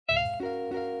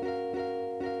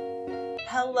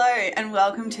Hello and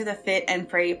welcome to the Fit and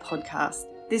Free podcast.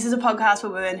 This is a podcast for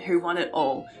women who want it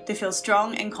all, to feel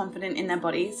strong and confident in their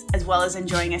bodies, as well as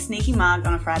enjoying a sneaky mug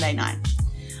on a Friday night.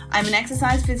 I'm an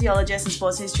exercise physiologist and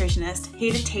sports nutritionist,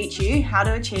 here to teach you how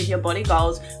to achieve your body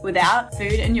goals without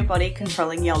food and your body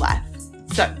controlling your life.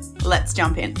 So let's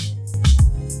jump in.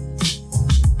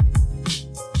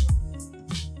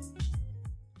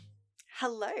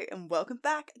 Hello and welcome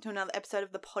back to another episode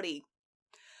of The Potty.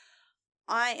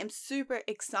 I am super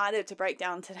excited to break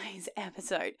down today's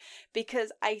episode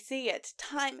because I see it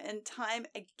time and time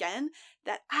again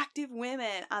that active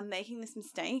women are making this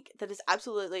mistake that is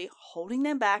absolutely holding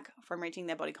them back from reaching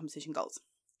their body composition goals.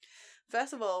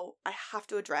 First of all, I have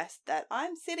to address that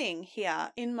I'm sitting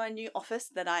here in my new office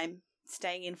that I'm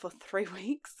staying in for 3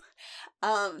 weeks,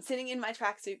 sitting in my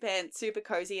tracksuit pants, super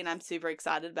cozy, and I'm super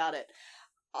excited about it.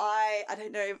 I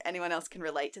don't know if anyone else can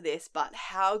relate to this, but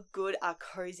how good are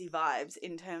cozy vibes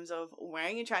in terms of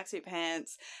wearing your tracksuit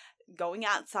pants, going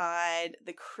outside,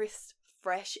 the crisp,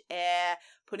 fresh air,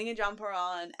 putting a jumper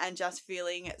on, and just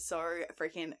feeling so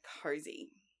freaking cozy.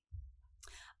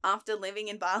 After living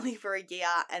in Bali for a year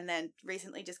and then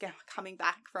recently just coming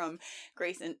back from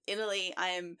Greece and Italy, I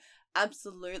am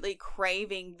absolutely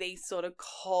craving these sort of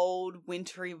cold,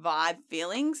 wintry vibe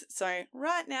feelings. So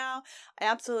right now, I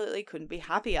absolutely couldn't be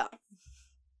happier.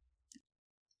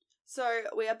 So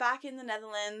we are back in the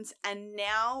Netherlands and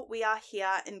now we are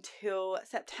here until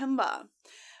September.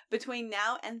 Between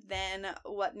now and then,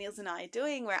 what Niels and I are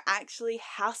doing, we're actually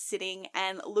house sitting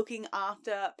and looking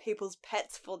after people's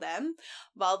pets for them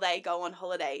while they go on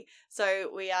holiday.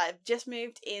 So we have just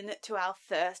moved into our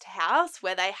first house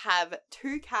where they have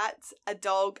 2 cats, a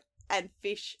dog, and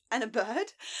fish and a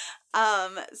bird.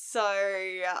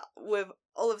 So we've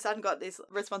all of a sudden got this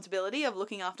responsibility of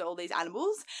looking after all these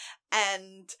animals,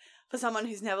 and for someone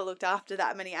who's never looked after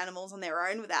that many animals on their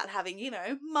own without having,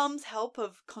 mum's help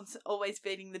of always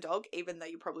feeding the dog, even though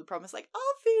you probably promise, I'll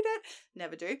feed it.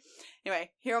 Never do.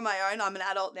 Anyway, here on my own, I'm an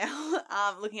adult now,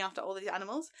 looking after all these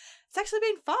animals. It's actually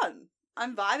been fun.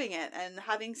 I'm vibing it, and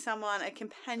having someone, a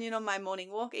companion on my morning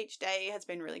walk each day has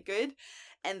been really good.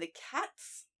 And the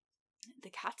cats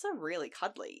are really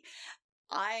cuddly.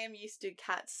 I am used to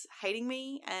cats hating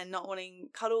me and not wanting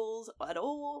cuddles at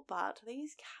all, but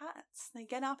these cats, they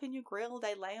get up in your grill,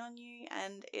 they lay on you,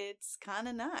 and it's kind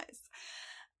of nice.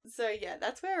 So yeah,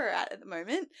 that's where we're at the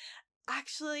moment.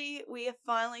 Actually, we have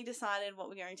finally decided what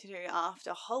we're going to do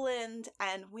after Holland,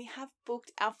 and we have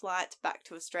booked our flight back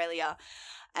to Australia,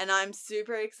 and I'm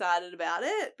super excited about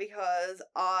it because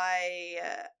I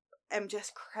am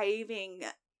just craving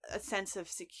a sense of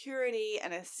security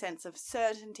and a sense of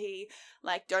certainty.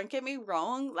 Don't get me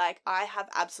wrong, I have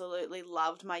absolutely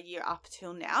loved my year up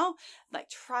till now,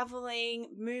 traveling,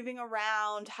 moving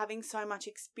around, having so much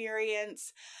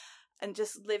experience and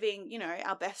just living,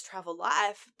 our best travel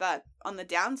life. But on the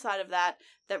downside of that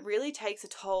really takes a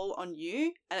toll on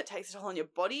you, and it takes a toll on your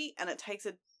body, and it takes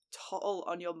a toll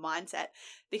on your mindset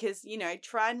because,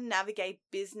 trying to navigate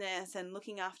business and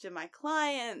looking after my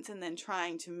clients and then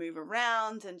trying to move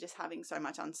around and just having so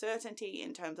much uncertainty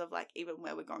in terms of even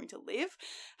where we're going to live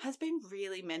has been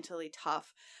really mentally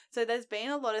tough. So there's been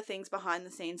a lot of things behind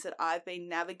the scenes that I've been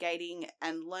navigating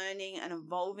and learning and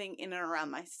evolving in and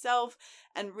around myself,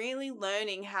 and really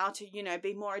learning how to,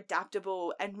 be more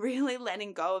adaptable and really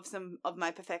letting go of some of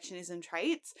my perfectionism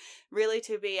traits, really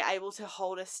to be able to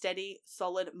hold a steady,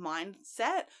 solid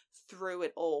mindset through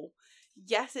it all.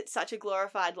 Yes, it's such a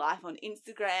glorified life on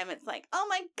Instagram. It's oh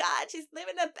my God, she's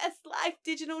living her best life,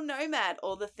 digital nomad,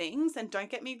 all the things. And don't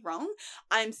get me wrong,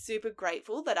 I'm super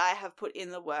grateful that I have put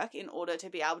in the work in order to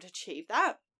be able to achieve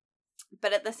that.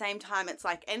 But at the same time, it's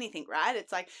like anything, right?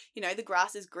 It's the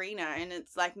grass is greener, and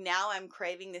it's now I'm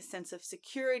craving this sense of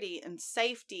security and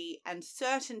safety and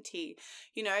certainty.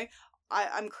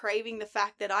 I'm craving the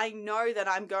fact that I know that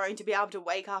I'm going to be able to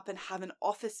wake up and have an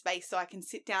office space so I can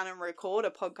sit down and record a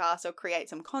podcast or create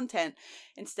some content,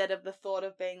 instead of the thought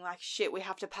of being shit, we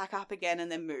have to pack up again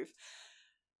and then move.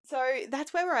 So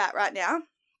that's where we're at right now.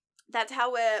 That's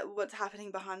what's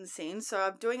happening behind the scenes. So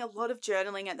I'm doing a lot of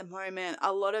journaling at the moment,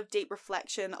 a lot of deep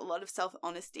reflection, a lot of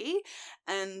self-honesty,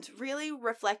 and really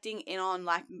reflecting in on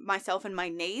myself and my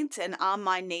needs, and are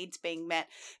my needs being met?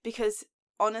 Because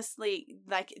honestly,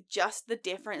 just the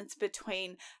difference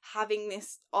between having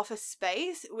this office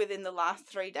space within the last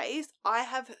 3 days, I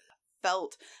have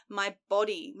felt my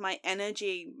body, my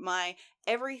energy, my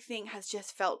everything has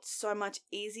just felt so much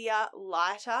easier,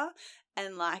 lighter,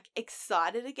 and like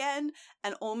excited again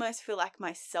and almost feel like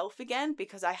myself again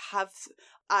because I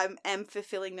am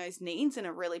fulfilling those needs in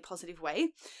a really positive way.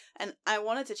 And I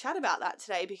wanted to chat about that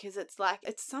today because it's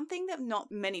something that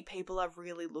not many people are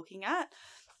really looking at.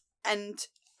 And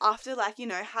after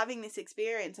having this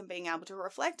experience and being able to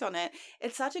reflect on it,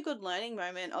 it's such a good learning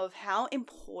moment of how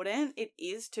important it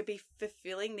is to be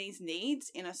fulfilling these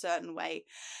needs in a certain way.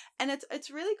 And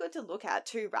it's really good to look at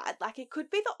too, right? Like it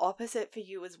could be the opposite for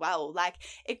you as well. Like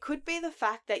it could be the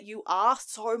fact that you are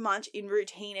so much in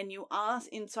routine and you are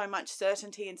in so much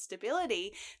certainty and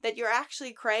stability that you're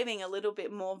actually craving a little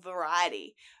bit more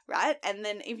variety, right? And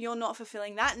then if you're not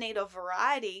fulfilling that need of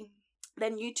variety,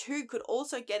 then you too could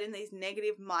also get in these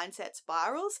negative mindset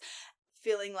spirals,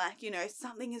 feeling like,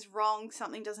 something is wrong,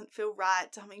 something doesn't feel right,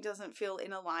 something doesn't feel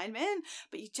in alignment,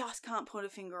 but you just can't put a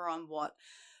finger on what.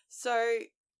 So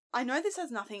I know this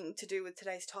has nothing to do with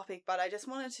today's topic, but I just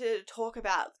wanted to talk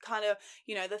about kind of,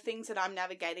 the things that I'm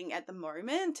navigating at the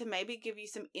moment to maybe give you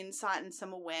some insight and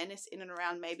some awareness in and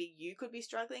around maybe you could be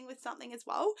struggling with something as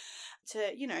well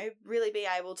to, really be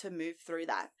able to move through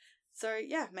that. So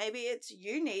yeah, maybe it's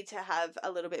you need to have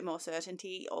a little bit more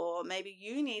certainty, or maybe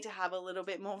you need to have a little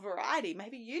bit more variety.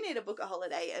 Maybe you need to book a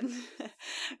holiday and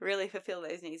really fulfill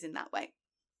those needs in that way.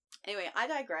 Anyway, I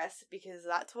digress because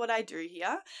that's what I do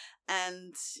here.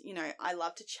 And, I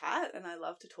love to chat and I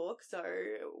love to talk. So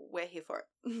we're here for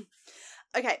it.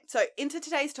 Okay, so into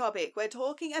today's topic, we're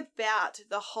talking about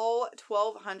the whole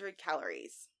 1200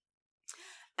 calories.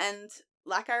 And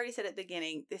like I already said at the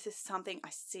beginning, this is something I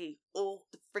see all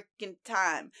the freaking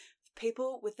time.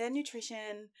 People with their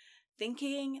nutrition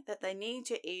thinking that they need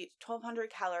to eat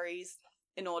 1200 calories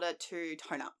in order to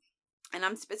tone up. And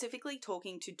I'm specifically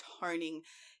talking to toning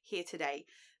here today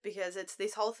because it's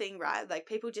this whole thing, right? Like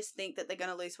people just think that they're going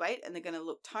to lose weight and they're going to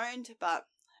look toned, but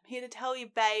I'm here to tell you,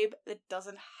 babe, it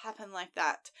doesn't happen like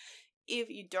that.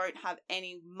 If you don't have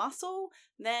any muscle,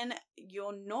 then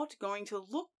you're not going to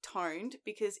look toned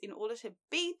because in order to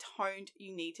be toned,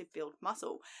 you need to build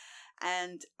muscle.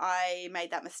 And I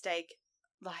made that mistake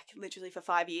like literally for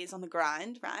 5 years on the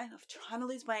grind, right? Of trying to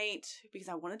lose weight because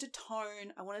I wanted to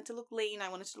tone, I wanted to look lean, I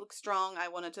wanted to look strong, I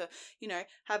wanted to,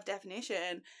 have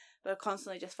definition, but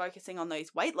constantly just focusing on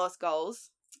those weight loss goals,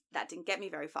 that didn't get me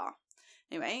very far.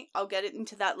 Anyway, I'll get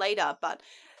into that later, but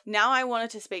now I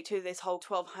wanted to speak to this whole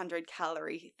 1200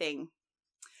 calorie thing.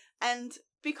 And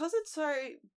because it's so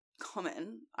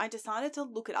common, I decided to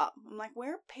look it up. I'm like,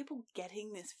 where are people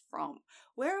getting this from?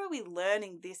 Where are we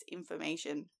learning this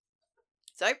information?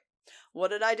 So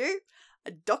what did I do? I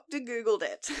Dr. Googled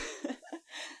it.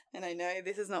 And I know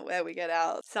this is not where we get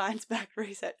our science-backed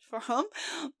research from,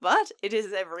 but it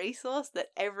is a resource that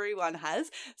everyone has.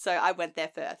 So I went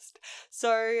there first.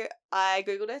 So I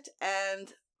Googled it,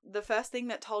 and the first thing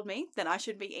that told me that I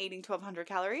should be eating 1200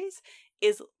 calories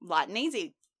is light and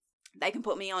easy. They can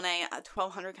put me on a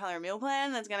 1200 calorie meal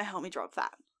plan that's going to help me drop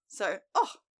fat. So,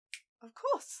 of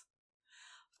course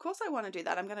I want to do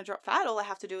that. I'm going to drop fat. All I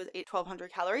have to do is eat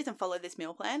 1200 calories and follow this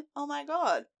meal plan. Oh my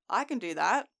God, I can do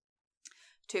that.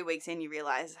 2 weeks in, you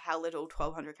realize how little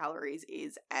 1200 calories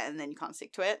is, and then you can't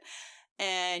stick to it,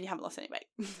 and you haven't lost any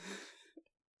weight.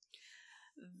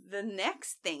 The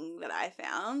next thing that I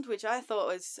found, which I thought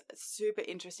was super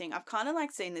interesting, I've kind of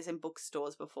seen this in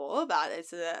bookstores before, but it's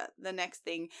the next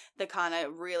thing that kind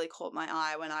of really caught my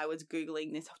eye when I was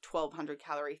Googling this 1200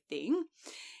 calorie thing,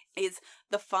 is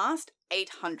the Fast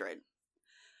 800.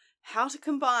 How to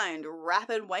combine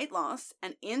rapid weight loss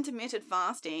and intermittent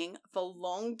fasting for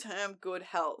long-term good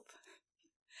health.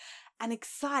 An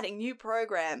exciting new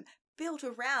program built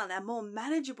around a more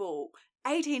manageable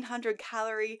 1800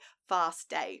 calorie fast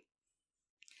day.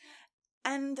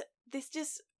 And this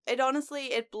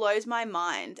it blows my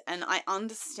mind, and I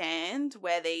understand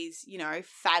where these,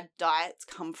 fad diets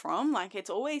come from.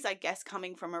 It's always, I guess,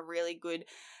 coming from a really good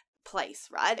place,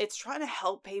 right? It's trying to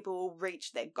help people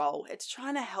reach their goal. It's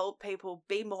trying to help people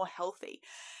be more healthy.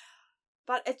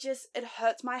 But it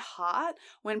hurts my heart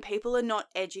when people are not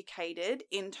educated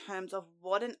in terms of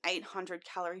what an 800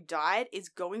 calorie diet is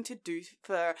going to do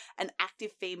for an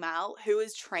active female who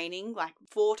is training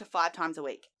 4 to 5 times a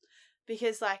week.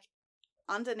 Because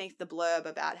underneath the blurb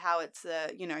about how it's,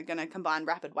 going to combine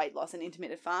rapid weight loss and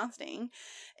intermittent fasting,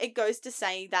 it goes to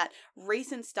say that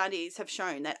recent studies have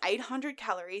shown that 800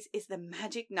 calories is the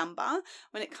magic number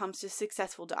when it comes to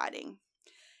successful dieting.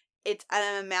 It's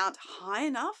an amount high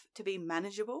enough to be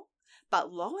manageable,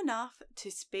 but low enough to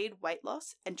speed weight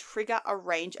loss and trigger a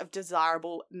range of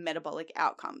desirable metabolic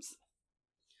outcomes.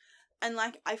 And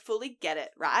like, I fully get it,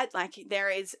 right? Like, there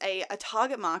is a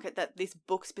target market that this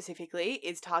book specifically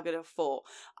is targeted for.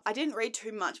 I didn't read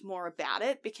too much more about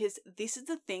it because this is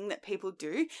the thing that people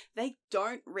do. They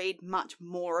don't read much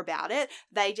more about it.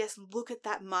 They just look at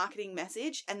that marketing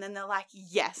message and then they're like,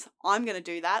 yes, I'm going to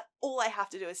do that. All I have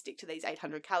to do is stick to these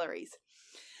 800 calories.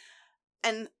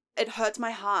 And it hurts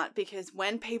my heart because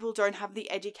when people don't have the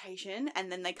education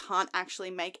and then they can't actually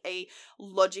make a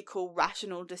logical,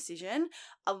 rational decision,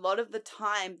 a lot of the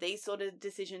time these sort of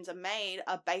decisions are made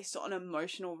are based on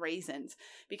emotional reasons.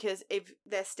 Because if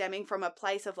they're stemming from a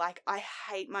place of like, I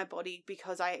hate my body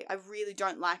because I really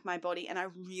don't like my body and I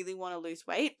really want to lose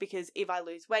weight, because if I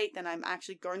lose weight, then I'm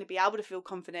actually going to be able to feel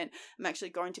confident. I'm actually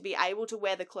going to be able to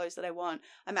wear the clothes that I want.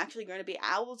 I'm actually going to be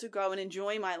able to go and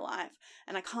enjoy my life.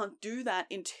 And I can't do that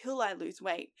until I lose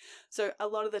weight. So a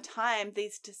lot of the time,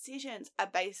 these decisions are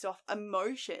based off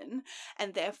emotion,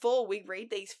 and therefore we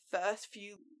read these first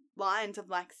few lines of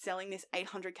like selling this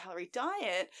 800 calorie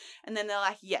diet, and then they're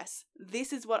like, yes,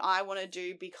 this is what I want to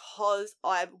do because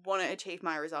I want to achieve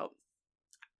my result.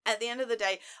 At the end of the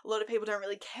day, a lot of people don't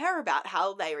really care about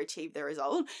how they achieve the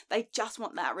result. They just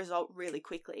want that result really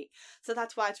quickly. So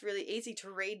that's why it's really easy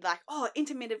to read like, oh,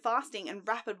 intermittent fasting and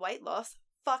rapid weight loss.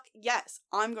 Fuck yes,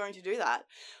 I'm going to do that,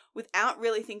 without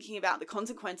really thinking about the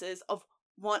consequences of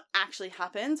what actually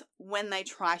happens when they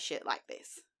try shit like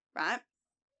this, right?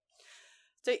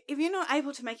 So if you're not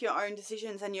able to make your own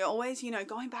decisions and you're always,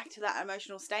 going back to that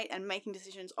emotional state and making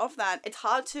decisions off that, it's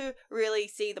hard to really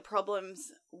see the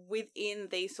problems within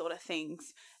these sort of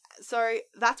things. So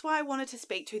that's why I wanted to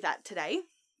speak to that today,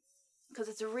 because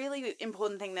it's a really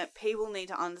important thing that people need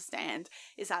to understand,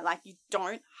 is that like, you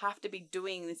don't have to be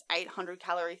doing this 800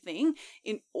 calorie thing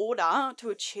in order to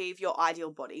achieve your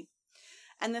ideal body.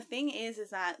 And the thing is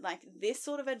that like, this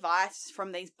sort of advice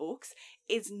from these books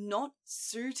is not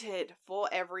suited for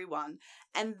everyone.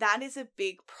 And that is a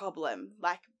big problem.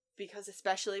 Like, because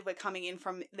especially if we're coming in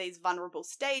from these vulnerable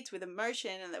states with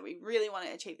emotion and that we really want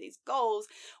to achieve these goals,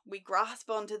 we grasp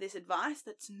onto this advice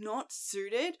that's not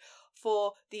suited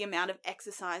for the amount of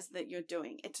exercise that you're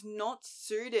doing. It's not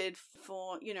suited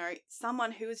for,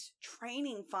 someone who is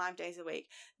training 5 days a week.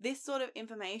 This sort of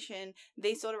information,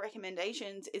 these sort of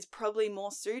recommendations is probably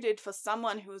more suited for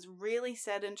someone who is really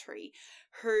sedentary,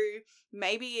 who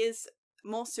maybe is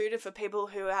more suited for people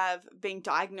who have been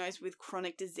diagnosed with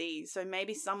chronic disease. So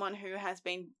maybe someone who has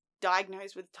been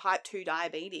diagnosed with type 2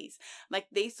 diabetes. Like,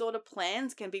 these sort of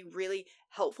plans can be really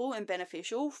helpful and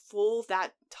beneficial for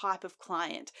that type of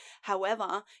client.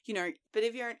 However, but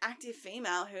if you're an active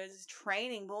female who is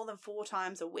training more than 4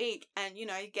 times a week and,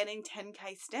 getting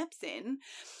 10K steps in,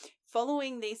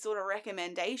 following these sort of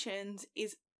recommendations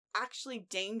is actually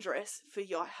dangerous for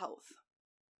your health.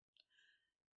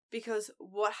 Because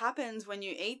what happens when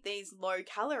you eat these low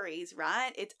calories,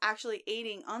 right? It's actually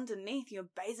eating underneath your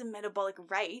basal metabolic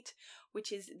rate,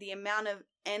 which is the amount of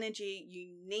energy you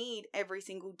need every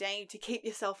single day to keep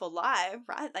yourself alive,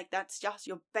 right? Like, that's just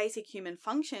your basic human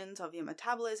functions of your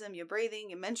metabolism, your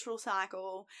breathing, your menstrual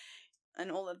cycle, and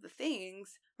all of the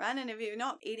things, right? And if you're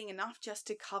not eating enough just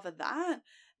to cover that,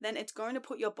 then it's going to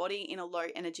put your body in a low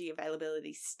energy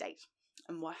availability state.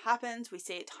 And what happens, we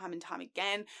see it time and time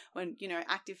again when,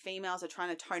 active females are trying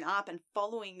to tone up and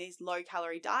following these low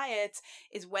calorie diets,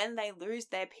 is when they lose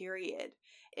their period.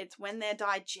 It's when their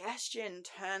digestion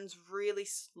turns really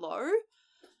slow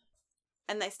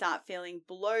and they start feeling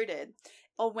bloated,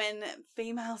 or when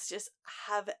females just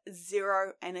have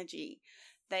zero energy.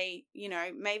 They,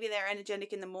 maybe they're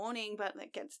energetic in the morning, but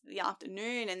it gets the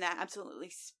afternoon and they're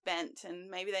absolutely spent. And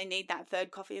maybe they need that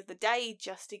third coffee of the day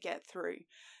just to get through,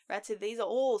 right? So these are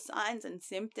all signs and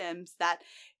symptoms that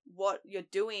what you're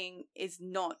doing is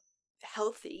not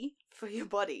healthy for your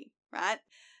body, right?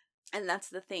 And that's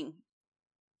the thing.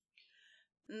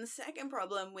 And the second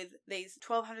problem with these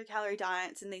 1200 calorie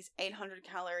diets and these 800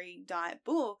 calorie diet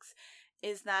books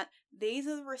is that these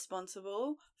are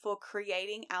responsible for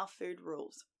creating our food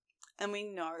rules. And we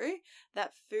know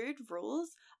that food rules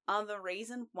are the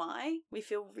reason why we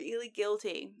feel really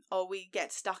guilty or we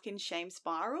get stuck in shame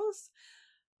spirals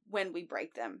when we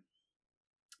break them.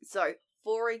 So,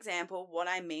 for example, what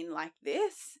I mean like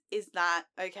this is that,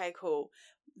 okay, cool.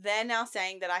 They're now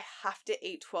saying that I have to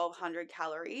eat 1200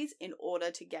 calories in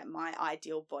order to get my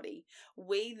ideal body.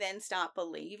 We then start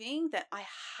believing that I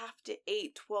have to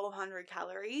eat 1200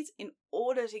 calories in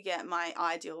order to get my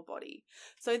ideal body.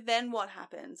 So then what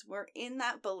happens? We're in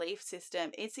that belief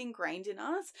system. It's ingrained in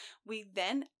us. We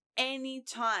then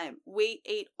anytime we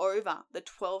eat over the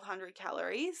 1200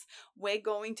 calories, we're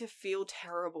going to feel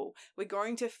terrible. We're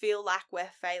going to feel like we're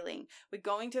failing. We're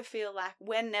going to feel like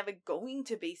we're never going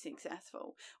to be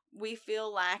successful. We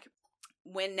feel like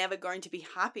we're never going to be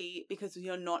happy because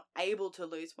you're not able to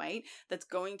lose weight. That's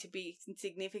going to be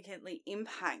significantly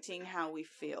impacting how we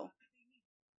feel.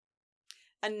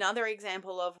 Another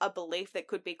example of a belief that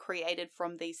could be created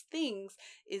from these things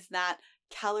is that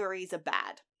calories are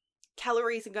bad.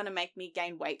 Calories are going to make me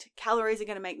gain weight. Calories are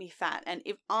going to make me fat. And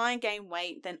if I gain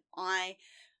weight, then I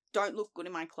don't look good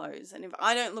in my clothes. And if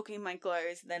I don't look in my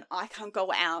clothes, then I can't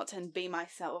go out and be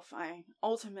myself.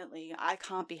 Ultimately, I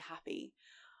can't be happy,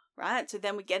 right? So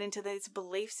then we get into these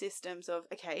belief systems of,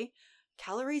 okay,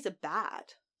 calories are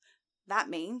bad. That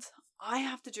means I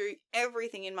have to do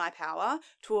everything in my power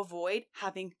to avoid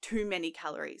having too many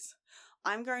calories.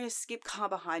 I'm going to skip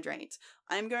carbohydrates.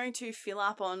 I'm going to fill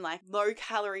up on like low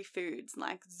calorie foods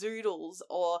like zoodles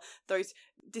or those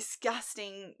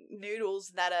disgusting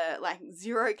noodles that are like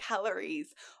 0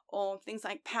 calories, or things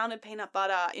like pounded peanut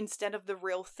butter instead of the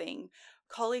real thing,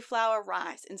 cauliflower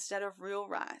rice instead of real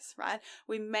rice, right?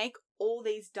 We make all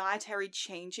these dietary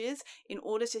changes in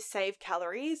order to save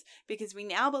calories because we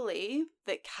now believe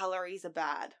that calories are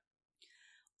bad.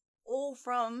 All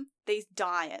from these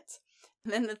diets.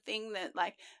 And then the thing that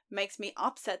like makes me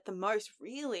upset the most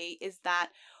really is that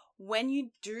when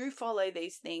you do follow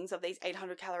these things of these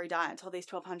 800 calorie diets or these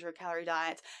 1200 calorie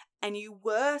diets and you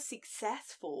were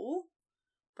successful,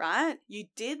 right? You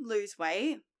did lose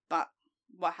weight, but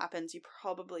what happens? You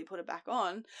probably put it back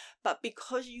on. But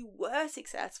because you were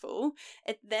successful,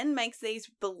 it then makes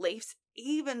these beliefs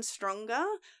even stronger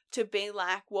to be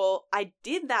like, well, I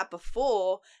did that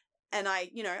before and I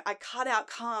cut out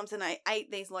carbs and I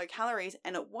ate these low calories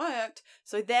and it worked.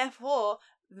 So therefore,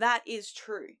 that is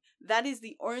true. That is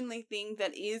the only thing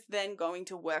that is then going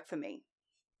to work for me.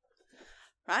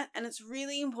 Right? And it's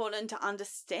really important to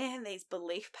understand these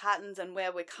belief patterns and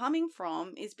where we're coming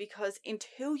from, is because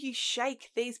until you shake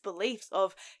these beliefs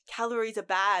of calories are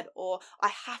bad or I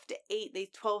have to eat these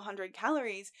 1200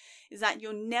 calories, is that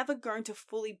you're never going to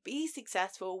fully be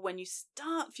successful when you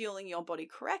start fueling your body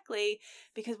correctly.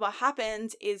 Because what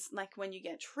happens is, like, when you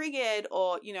get triggered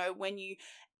or, when you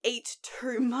eat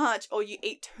too much or you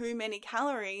eat too many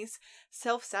calories,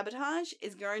 self-sabotage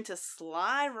is going to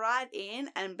slide right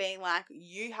in and being like,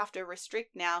 you have to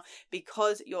restrict now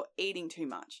because you're eating too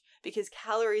much, because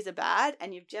calories are bad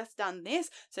and you've just done this.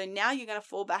 So now you're going to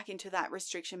fall back into that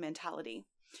restriction mentality.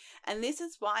 And this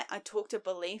is why I talk to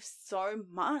beliefs so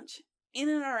much in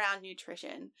and around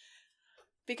nutrition.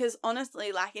 Because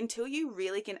honestly, like, until you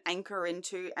really can anchor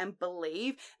into and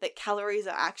believe that calories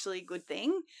are actually a good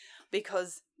thing,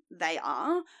 because they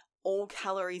are, all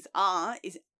calories are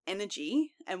is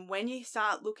energy. And when you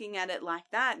start looking at it like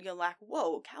that, you're like,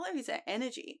 whoa, calories are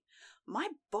energy. My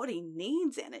body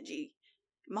needs energy.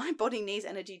 My body needs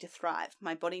energy to thrive.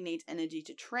 My body needs energy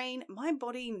to train. My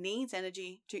body needs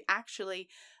energy to actually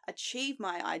achieve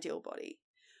my ideal body.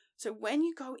 So when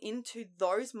you go into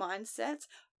those mindsets,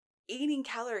 eating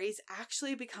calories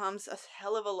actually becomes a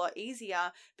hell of a lot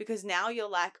easier, because now you're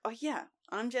like, oh yeah,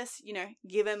 I'm just,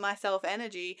 giving myself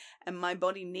energy and my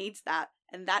body needs that.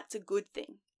 And that's a good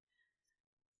thing.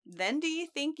 Then do you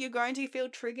think you're going to feel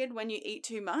triggered when you eat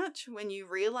too much? When you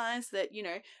realize that,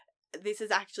 this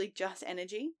is actually just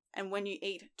energy. And when you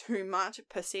eat too much,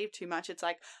 perceive too much, it's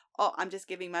like, oh, I'm just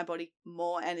giving my body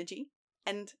more energy.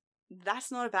 And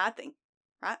that's not a bad thing,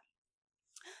 right?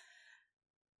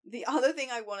 The other thing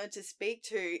I wanted to speak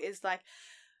to is like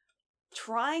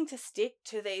trying to stick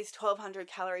to these 1200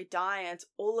 calorie diets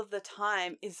all of the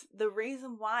time is the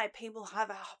reason why people have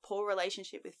a poor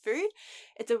relationship with food.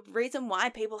 It's a reason why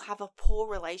people have a poor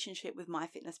relationship with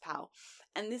MyFitnessPal.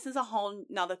 And this is a whole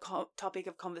nother topic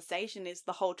of conversation, is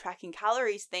the whole tracking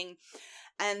calories thing.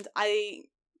 And I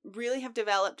really have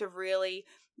developed a really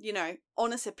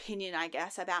honest opinion, I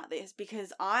guess, about this,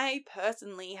 because I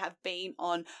personally have been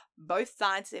on both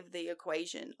sides of the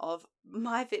equation of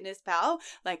MyFitnessPal,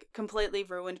 like completely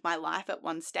ruined my life at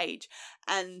one stage.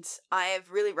 And I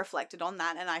have really reflected on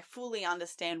that, and I fully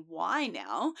understand why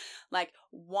now. Like,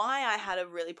 why I had a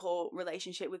really poor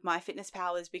relationship with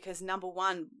MyFitnessPal is because, number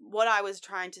one, what I was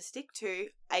trying to stick to,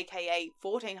 aka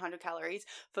 1400 calories,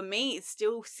 for me is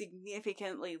still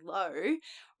significantly low,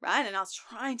 right? And I was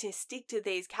trying to stick to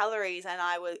these calories and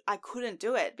I couldn't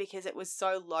do it because it was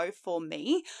so low for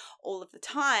me all of the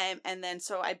time. And then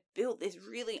so I built this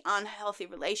really unhealthy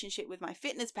relationship with my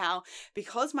fitness pal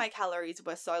because my calories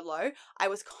were so low. I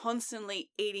was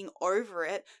constantly eating over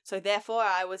it. So therefore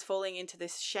I was falling into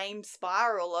this shame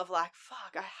spiral of like,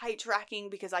 fuck, I hate tracking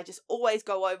because I just always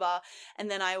go over.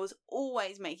 And then I was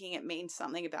always making it mean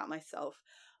something about myself.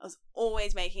 I was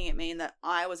always making it mean that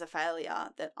I was a failure,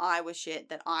 that I was shit,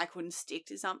 that I couldn't stick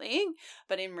to something.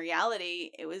 But in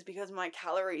reality, it was because my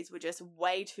calories were just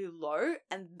way too low,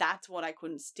 and that's what I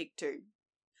couldn't stick to.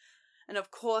 And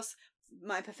of course,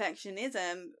 my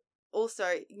perfectionism also,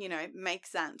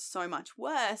 makes that so much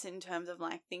worse in terms of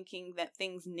like thinking that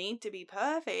things need to be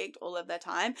perfect all of the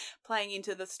time, playing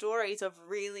into the stories of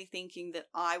really thinking that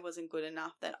I wasn't good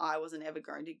enough, that I wasn't ever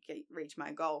going to reach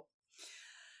my goal.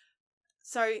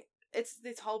 So it's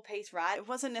this whole piece, right? It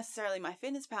wasn't necessarily my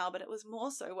fitness pal, but it was more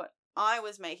so what I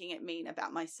was making it mean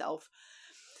about myself.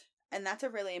 And that's a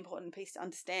really important piece to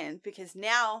understand, because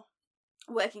now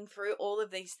working through all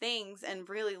of these things and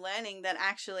really learning that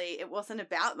actually it wasn't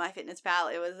about my fitness pal.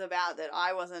 It was about that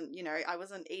I wasn't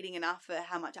eating enough for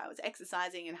how much I was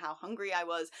exercising and how hungry I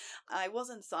was. I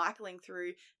wasn't cycling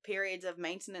through periods of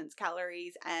maintenance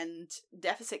calories and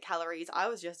deficit calories. I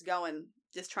was just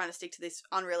trying to stick to this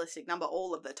unrealistic number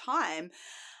all of the time.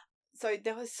 So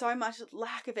there was so much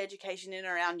lack of education in and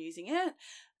around using it.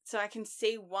 So I can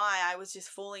see why I was just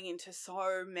falling into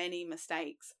so many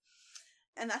mistakes.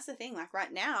 And that's the thing, like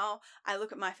right now, I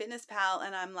look at my fitness pal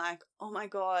and I'm like, oh my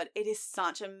God, it is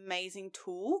such an amazing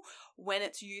tool when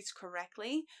it's used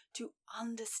correctly to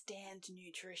understand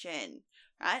nutrition,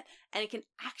 right? And it can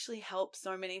actually help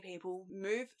so many people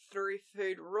move through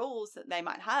food rules that they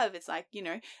might have. It's like,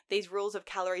 these rules of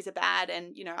calories are bad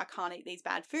and, I can't eat these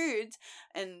bad foods.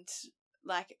 And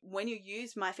like when you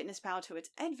use my fitness pal to its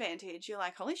advantage, you're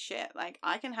like, holy shit, like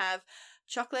I can have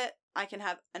chocolate, I can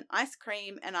have an ice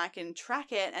cream, and I can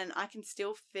track it and I can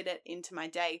still fit it into my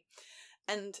day.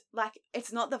 And like,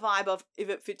 it's not the vibe of if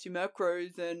it fits your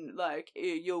macros and like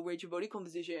you'll reach your body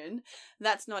composition.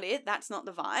 That's not it. That's not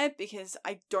the vibe, because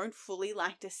I don't fully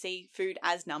like to see food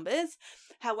as numbers.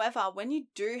 However, when you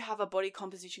do have a body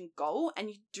composition goal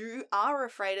and you are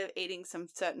afraid of eating some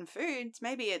certain foods,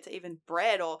 maybe it's even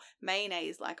bread or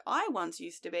mayonnaise like I once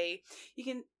used to be, you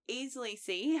can easily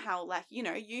see how like,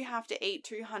 you have to eat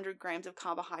 200 grams of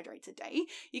carbohydrates a day.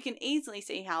 You can easily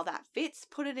see how that fits.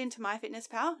 Put it into my fitness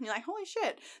pal and you're like, holy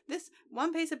shit, this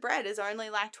one piece of bread is only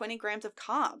like 20 grams of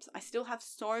carbs. I still have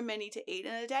so many to eat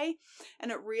in a day. And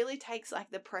it really takes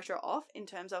like the pressure off in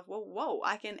terms of, whoa,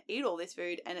 I can eat all this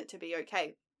food and it to be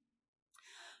okay.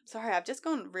 Sorry, I've just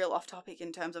gone real off topic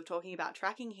in terms of talking about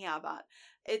tracking here, but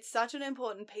it's such an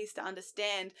important piece to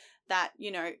understand that,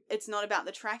 it's not about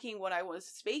the tracking what I was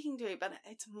speaking to, but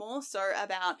it's more so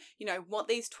about, what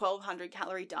these 1200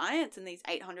 calorie diets and these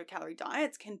 800 calorie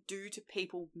diets can do to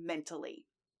people mentally.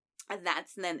 And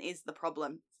that's then is the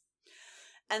problem.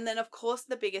 And then of course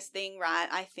the biggest thing, right,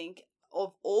 I think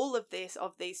of all of this,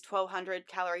 of these 1200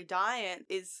 calorie diet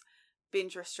is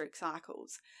binge restrict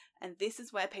cycles. And this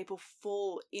is where people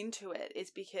fall into it, is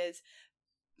because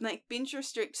like binge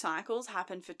restrict cycles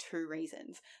happen for two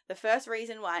reasons. The first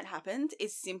reason why it happens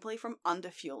is simply from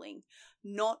underfueling,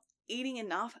 not eating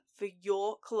enough for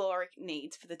your caloric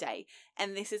needs for the day.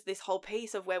 And this is this whole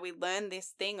piece of where we learn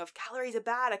this thing of calories are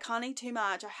bad, I can't eat too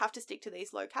much, I have to stick to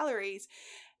these low calories.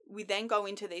 We then go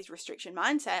into these restriction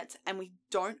mindsets and we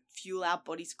don't fuel our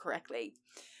bodies correctly.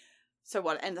 So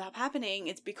what ends up happening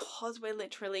is, because we're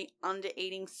literally under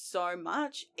eating so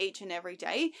much each and every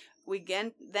day,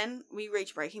 then we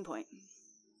reach breaking point.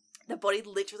 The body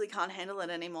literally can't handle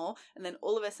it anymore. And then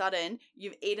all of a sudden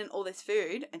you've eaten all this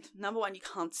food, and number one, you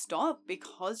can't stop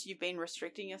because you've been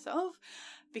restricting yourself,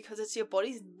 because it's your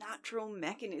body's natural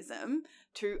mechanism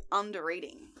to under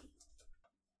eating.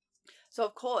 So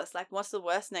of course, like, what's the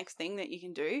worst next thing that you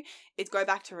can do is go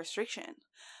back to restriction.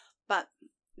 But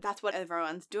that's what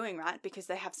everyone's doing, right? Because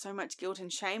they have so much guilt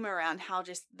and shame around how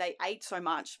just they ate so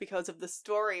much because of the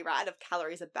story, right, of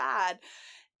calories are bad.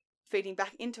 Feeding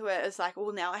back into it is like,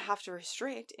 well, now I have to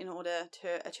restrict in order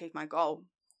to achieve my goal.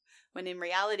 When in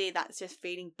reality, that's just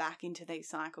feeding back into these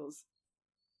cycles.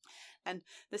 And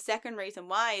the second reason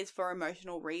why is for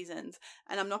emotional reasons.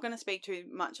 And I'm not going to speak too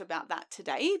much about that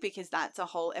today because that's a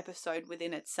whole episode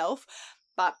within itself.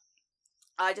 But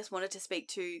I just wanted to speak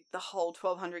to the whole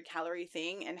 1200 calorie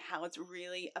thing and how it's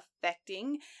really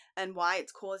affecting and why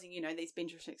it's causing, these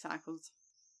binge restrict cycles.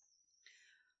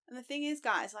 And the thing is,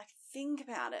 guys, like, think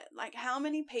about it. Like, how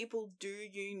many people do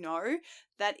you know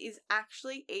that is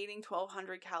actually eating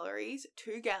 1200 calories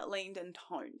to get lean and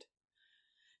toned?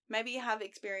 maybe you have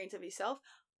experience of yourself.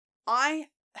 I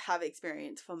have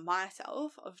experience for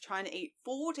myself of trying to eat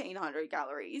 1,400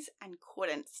 calories and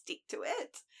couldn't stick to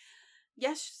it.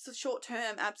 Yes, short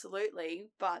term, absolutely.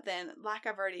 But then, like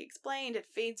I've already explained, it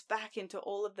feeds back into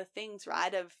all of the things,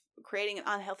 right, of creating an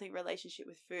unhealthy relationship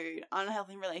with food,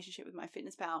 unhealthy relationship with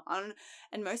MyFitnessPal,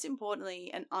 and most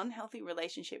importantly, an unhealthy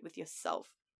relationship with yourself.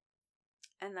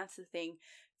 And that's the thing.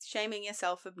 Shaming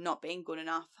yourself for not being good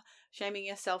enough, shaming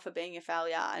yourself for being a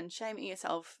failure, and shaming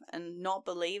yourself and not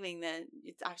believing that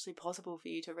it's actually possible for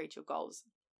you to reach your goals.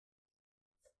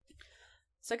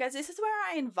 So guys, this is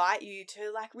where I invite you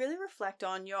to really reflect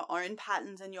on your own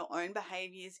patterns and your own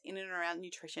behaviors in and around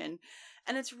nutrition.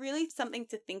 And it's really something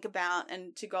to think about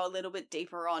and to go a little bit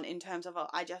deeper on in terms of,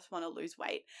 I just want to lose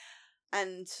weight.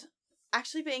 And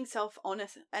actually being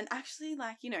self-honest and actually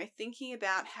thinking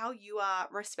about how you are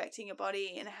respecting your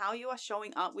body and how you are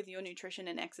showing up with your nutrition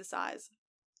and exercise.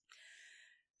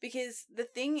 Because the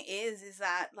thing is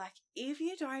that if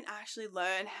you don't actually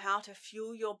learn how to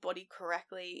fuel your body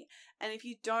correctly, and if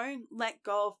you don't let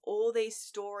go of all these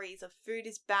stories of food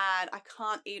is bad, I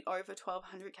can't eat over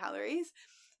 1,200 calories,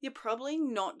 you're probably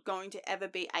not going to ever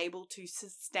be able to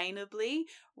sustainably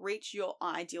reach your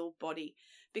ideal body.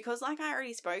 Because I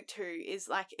already spoke to, is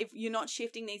if you're not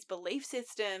shifting these belief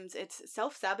systems, it's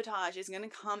self-sabotage is going to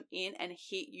come in and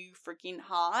hit you freaking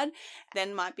hard,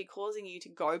 then might be causing you to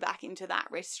go back into that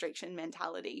restriction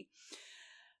mentality.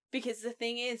 Because the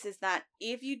thing is that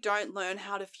if you don't learn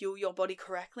how to fuel your body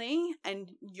correctly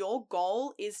and your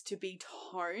goal is to be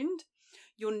toned,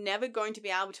 you're never going to be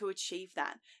able to achieve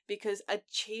that, because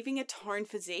achieving a toned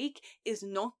physique is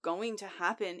not going to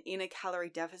happen in a calorie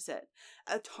deficit.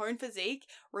 A toned physique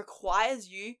requires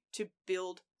you to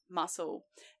build muscle.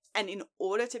 And in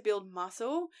order to build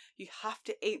muscle, you have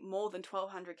to eat more than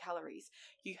 1,200 calories.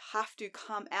 You have to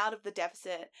come out of the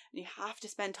deficit and you have to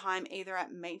spend time either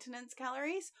at maintenance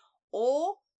calories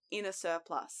or in a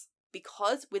surplus.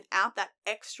 Because without that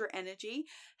extra energy,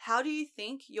 how do you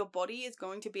think your body is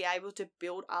going to be able to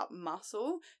build up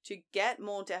muscle to get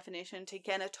more definition, to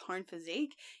get a toned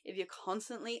physique, if you're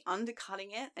constantly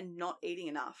undercutting it and not eating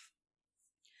enough?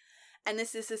 And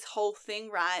this is this whole thing,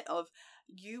 right, of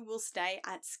you will stay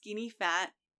at skinny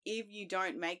fat if you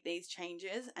don't make these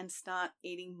changes and start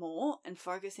eating more and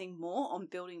focusing more on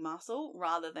building muscle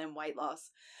rather than weight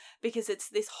loss. Because it's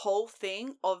this whole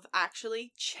thing of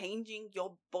actually changing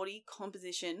your body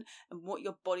composition and what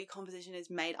your body composition is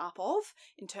made up of.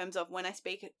 In terms of when I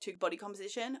speak to body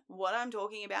composition, what I'm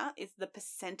talking about is the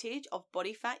percentage of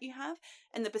body fat you have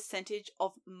and the percentage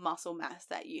of muscle mass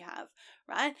that you have,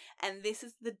 right? And this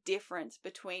is the difference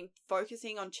between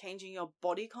focusing on changing your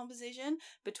body composition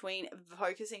between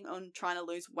focusing on trying to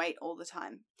lose weight all the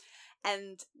time.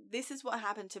 And this is what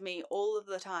happened to me all of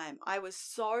the time. I was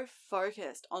so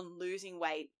focused on losing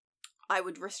weight. I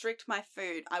would restrict my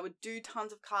food. I would do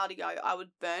tons of cardio. I would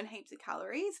burn heaps of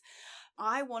calories.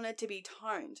 I wanted to be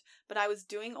toned, but I was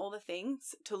doing all the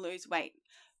things to lose weight.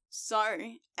 So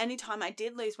anytime I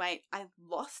did lose weight, I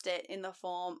lost it in the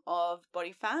form of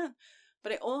body fat,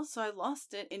 but I also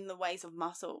lost it in the ways of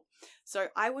muscle. So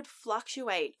I would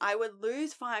fluctuate. I would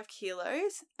lose 5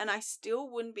 kilos and I still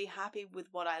wouldn't be happy with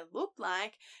what I looked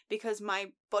like, because my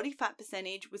body fat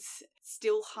percentage was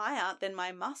still higher than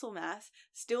my muscle mass,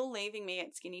 still leaving me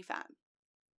at skinny fat.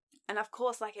 And of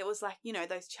course, it was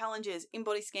those challenges,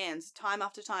 in-body scans, time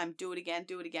after time, do it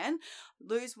again,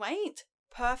 lose weight,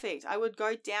 perfect. I would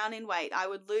go down in weight. I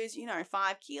would lose,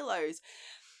 5 kilos.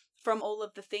 From all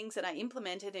of the things that I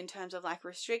implemented in terms of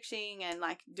restricting and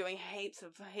doing heaps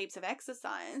of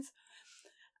exercise.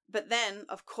 But then,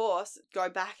 of course, go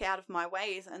back out of my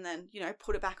ways and then,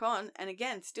 put it back on. And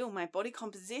again, still my body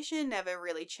composition never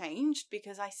really changed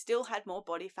because I still had more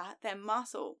body fat than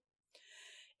muscle.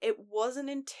 It wasn't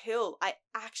until I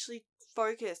actually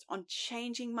focused on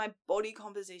changing my body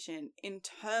composition in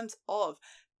terms of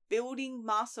building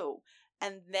muscle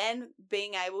and then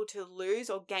being able to lose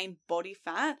or gain body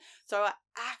fat. So I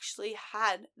actually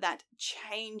had that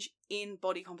change in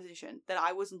body composition that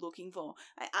I was looking for.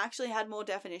 I actually had more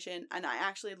definition and I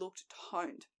actually looked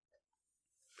toned.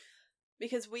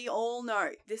 Because we all know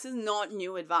this is not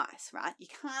new advice, right? You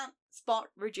can't spot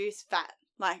reduce fat.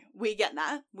 We get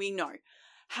that. We know.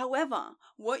 However,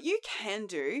 what you can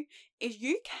do is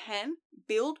you can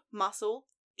build muscle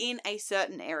in a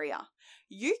certain area.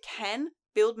 You can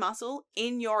build muscle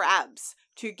in your abs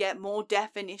to get more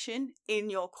definition in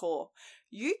your core.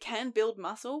 You can build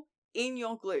muscle in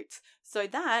your glutes so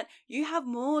that you have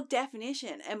more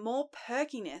definition and more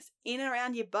perkiness in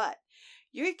around your butt.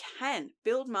 You can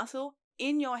build muscle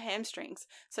in your hamstrings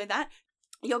so that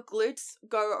your glutes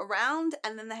go around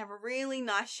and then they have a really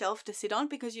nice shelf to sit on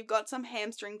because you've got some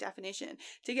hamstring definition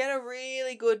to get a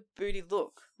really good booty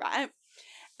look, right?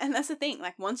 And that's the thing,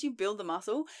 like once you build the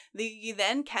muscle, you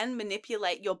then can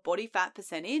manipulate your body fat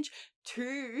percentage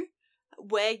to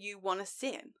where you want to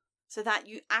sit so that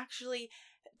you actually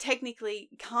technically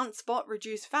can't spot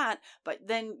reduce fat, but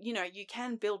then, you know, you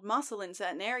can build muscle in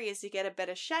certain areas to get a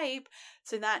better shape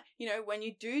so that, you know, when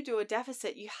you do a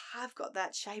deficit, you have got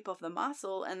that shape of the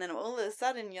muscle. And then all of a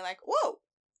sudden you're like, whoa,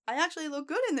 I actually look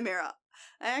good in the mirror.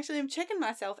 I actually am checking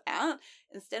myself out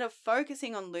instead of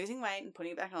focusing on losing weight and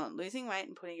putting it back on, losing weight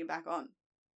and putting it back on.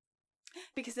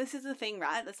 Because this is the thing,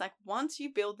 right? It's like once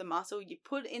you build the muscle, you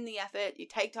put in the effort, you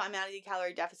take time out of your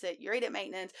calorie deficit, you eat at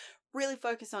maintenance, really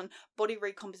focus on body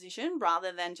recomposition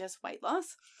rather than just weight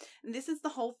loss. And this is the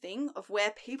whole thing of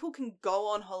where people can go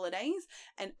on holidays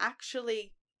and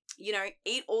actually, you know,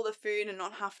 eat all the food and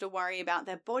not have to worry about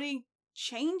their body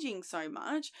changing so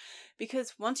much,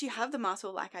 because once you have the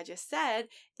muscle, like I just said,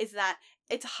 is that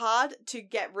it's hard to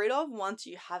get rid of once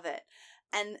you have it.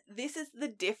 And this is the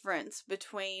difference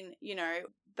between, you know,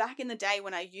 back in the day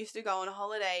when I used to go on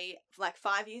holiday, like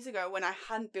 5 years ago, when I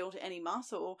hadn't built any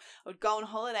muscle, I would go on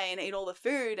holiday and eat all the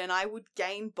food and I would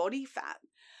gain body fat.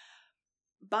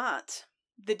 But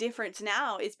the difference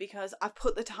now is because I've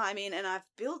put the time in and I've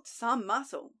built some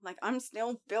muscle. Like I'm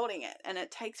still building it and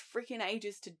it takes freaking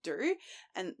ages to do.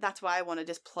 And that's why I want to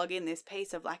just plug in this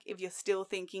piece of like, if you're still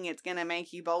thinking it's going to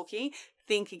make you bulky,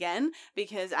 think again,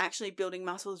 because actually building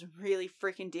muscle is really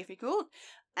freaking difficult.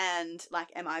 And like,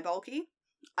 am I bulky?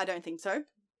 I don't think so.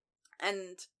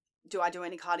 And do I do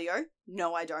any cardio?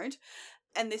 No, I don't.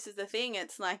 And this is the thing.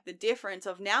 It's like the difference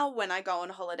of now when I go on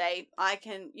holiday, I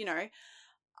can, you know,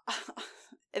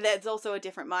 there's also a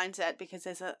different mindset because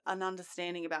there's an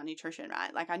understanding about nutrition,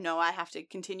 right? Like I know I have to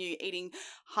continue eating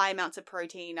high amounts of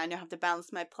protein. I know I have to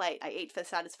balance my plate. I eat for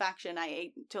satisfaction. I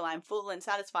eat till I'm full and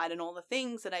satisfied, and all the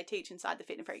things that I teach inside the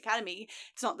Fit and Free Academy.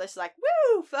 It's not just like,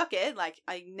 woo, fuck it. Like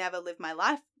I never live my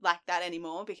life like that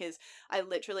anymore because I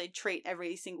literally treat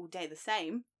every single day the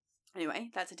same. Anyway,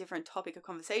 that's a different topic of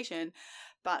conversation.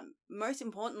 But most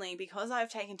importantly, because I've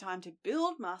taken time to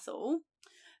build muscle,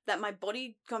 that my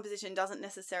body composition doesn't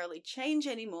necessarily change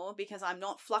anymore because I'm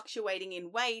not fluctuating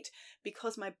in weight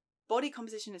because my body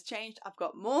composition has changed. I've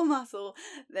got more muscle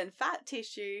than fat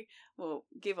tissue, well,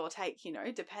 give or take, you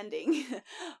know, depending.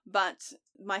 But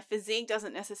my physique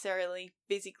doesn't necessarily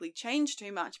physically change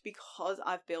too much because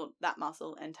I've built that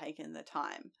muscle and taken the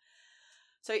time.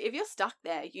 So if you're stuck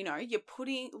there, you know, you're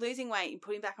losing weight and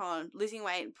putting back on, losing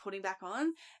weight and putting back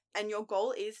on, and your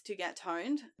goal is to get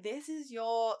toned, this is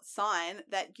your sign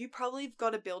that you probably have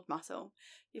got to build muscle.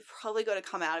 You've probably got to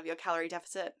come out of your calorie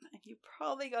deficit, and you've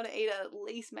probably got to eat at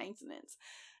least maintenance.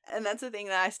 And that's the thing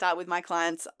that I start with my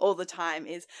clients all the time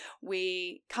is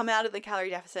we come out of the calorie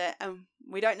deficit and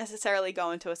we don't necessarily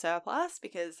go into a surplus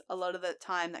because a lot of the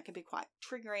time that can be quite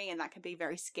triggering and that can be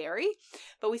very scary,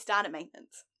 but we start at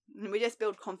maintenance. And we just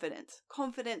build confidence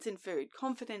in food,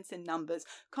 confidence in numbers,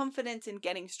 confidence in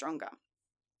getting stronger.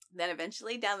 Then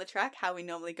eventually down the track, how we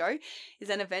normally go is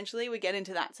then eventually we get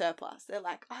into that surplus. They're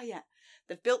like, oh yeah,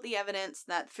 they've built the evidence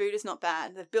that food is not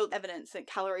bad. They've built evidence that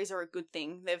calories are a good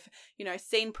thing. They've, you know,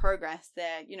 seen progress.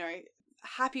 They're, you know,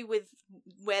 happy with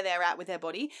where they're at with their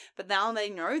body, but now they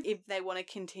know if they want to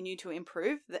continue to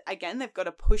improve, again, they've got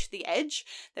to push the edge.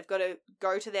 They've got to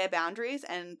go to their boundaries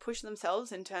and push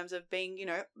themselves in terms of being, you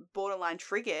know, borderline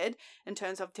triggered in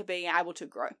terms of to being able to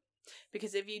grow.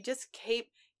 Because if you just keep,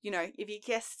 you know, if you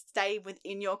just stay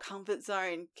within your comfort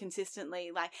zone consistently,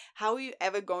 like how are you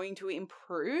ever going to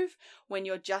improve when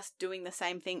you're just doing the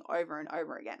same thing over and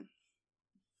over again?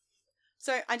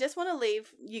 So I just want to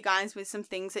leave you guys with some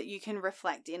things that you can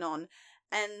reflect in on.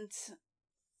 And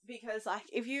because like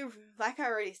if you, like I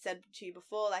already said to you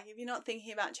before, like if you're not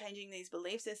thinking about changing these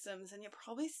belief systems, then you're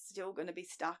probably still going to be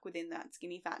stuck within that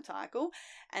skinny fat cycle,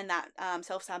 and that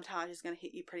self-sabotage is going to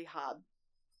hit you pretty hard.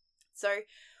 So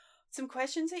some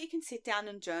questions that you can sit down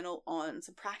and journal on,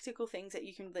 some practical things that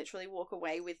you can literally walk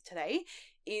away with today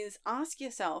is ask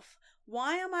yourself,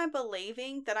 why am I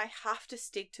believing that I have to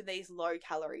stick to these low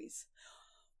calories?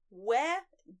 Where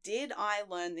did I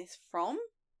learn this from?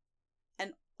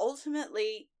 And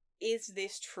ultimately, is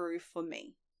this true for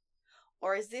me?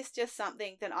 Or is this just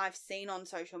something that I've seen on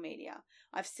social media?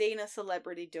 I've seen a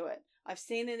celebrity do it. I've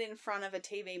seen it in front of a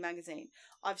TV magazine.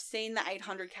 I've seen the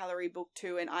 800 calorie book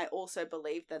too, and I also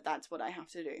believe that that's what I have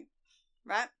to do,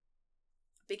 right?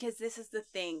 Because this is the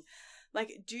thing.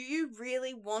 Like, do you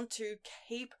really want to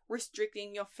keep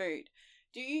restricting your food?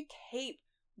 Do you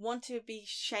want to be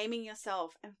shaming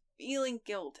yourself and feeling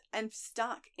guilt and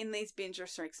stuck in these binge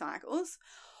restrict cycles?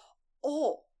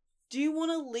 Or do you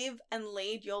want to live and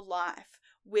lead your life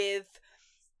with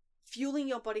fueling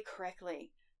your body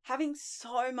correctly, having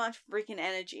so much freaking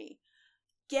energy,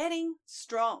 getting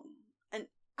strong, and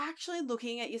actually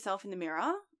looking at yourself in the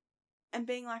mirror and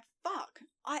being like, fuck,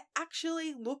 I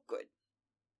actually look good.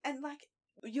 And like,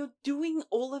 you're doing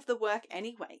all of the work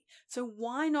anyway. So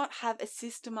why not have a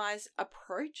systemized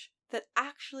approach that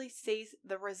actually sees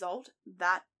the result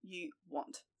that you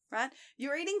want, right?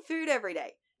 You're eating food every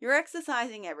day. You're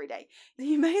exercising every day.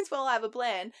 You may as well have a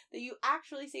plan that you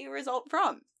actually see a result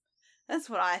from. That's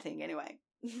what I think anyway.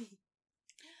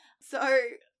 So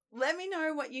let me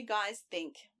know what you guys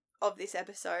think of this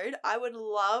episode. I would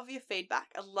love your feedback.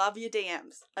 I love your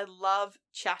DMs. I love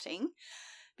chatting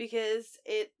because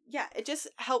it just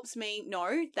helps me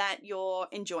know that you're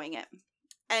enjoying it.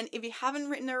 And if you haven't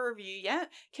written a review yet,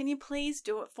 can you please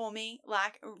do it for me?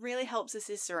 Like, it really helps a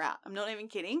sister out. I'm not even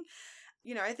kidding.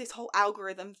 You know, this whole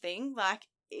algorithm thing, like,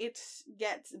 it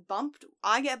gets bumped.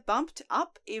 I get bumped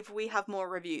up if we have more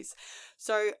reviews.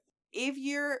 So if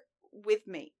you're with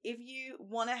me, if you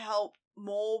want to help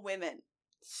more women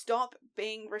stop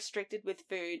being restricted with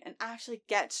food and actually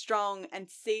get strong and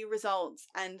see results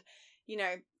and, you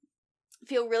know,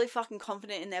 feel really fucking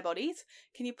confident in their bodies,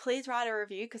 can you please write a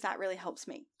review? Because that really helps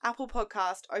me. Apple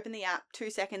Podcast, open the app, 2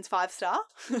 seconds, 5-star.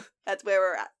 That's where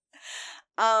we're at.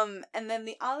 And then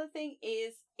the other thing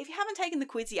is, if you haven't taken the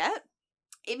quiz yet,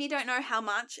 if you don't know how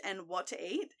much and what to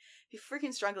eat, if you're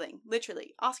freaking struggling,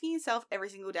 literally asking yourself every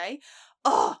single day,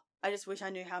 oh, I just wish I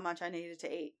knew how much I needed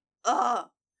to eat. Oh,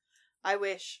 I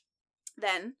wish.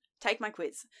 Then take my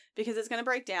quiz, because it's going to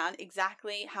break down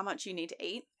exactly how much you need to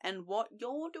eat and what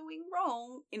you're doing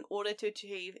wrong in order to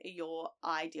achieve your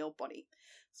ideal body.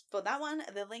 For that one,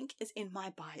 the link is in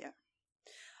my bio.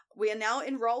 We are now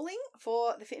enrolling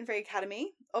for the Fit and Free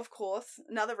Academy. Of course,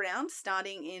 another round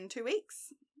starting in 2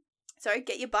 weeks. So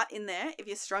get your butt in there if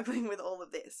you're struggling with all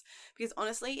of this, because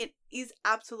honestly, it is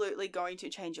absolutely going to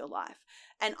change your life.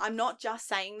 And I'm not just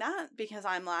saying that because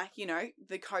I'm like, you know,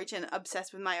 the coach and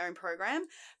obsessed with my own program,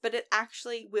 but it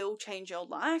actually will change your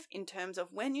life in terms of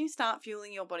when you start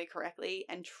fueling your body correctly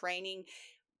and training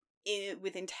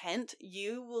with intent,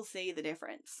 you will see the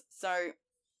difference. So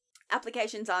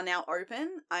applications are now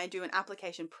open. I do an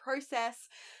application process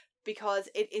because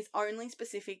it is only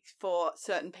specific for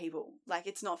certain people. Like,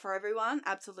 it's not for everyone,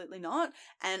 absolutely not.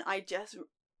 And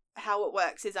how it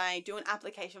works is I do an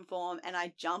application form and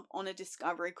I jump on a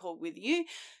discovery call with you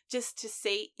just to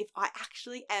see if I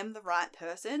actually am the right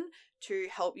person to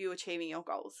help you achieving your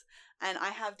goals. And I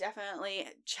have definitely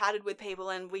chatted with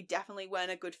people and we definitely weren't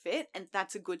a good fit, and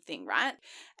that's a good thing, right?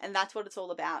 And that's what it's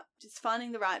all about, just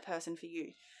finding the right person for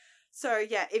you. So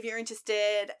yeah, if you're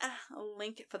interested, a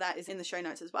link for that is in the show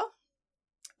notes as well.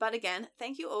 But again,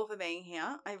 thank you all for being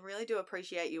here. I really do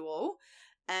appreciate you all.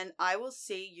 And I will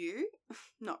see you,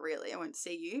 not really, I won't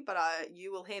see you, but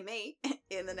you will hear me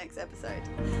in the next episode.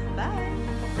 Bye.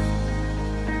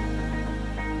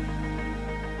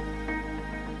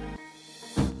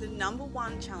 The number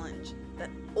one challenge that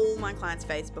all my clients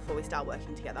face before we start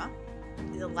working together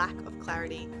is a lack of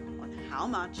clarity on how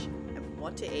much and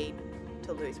what to eat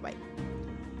to lose weight.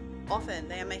 Often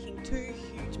they are making 2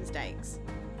 huge mistakes: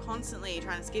 constantly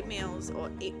trying to skip meals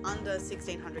or eat under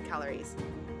 1,600 calories.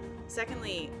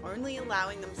 Secondly, only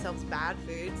allowing themselves bad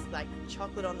foods like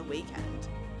chocolate on the weekend,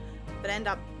 but end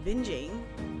up binging,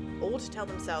 all to tell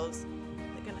themselves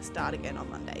they're going to start again on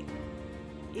Monday.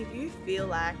 If you feel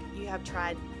like you have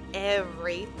tried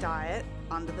every diet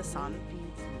under the sun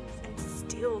and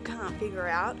still can't figure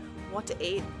out what to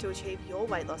eat to achieve your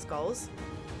weight loss goals,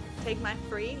 take my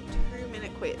free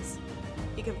 2-minute quiz.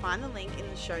 You can find the link in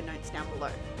the show notes down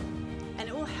below. And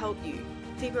it will help you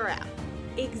figure out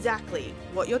exactly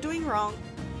what you're doing wrong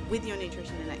with your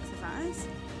nutrition and exercise,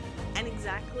 and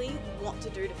exactly what to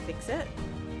do to fix it,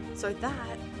 so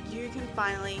that you can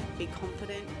finally be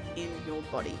confident in your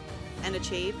body and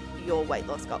achieve your weight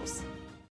loss goals.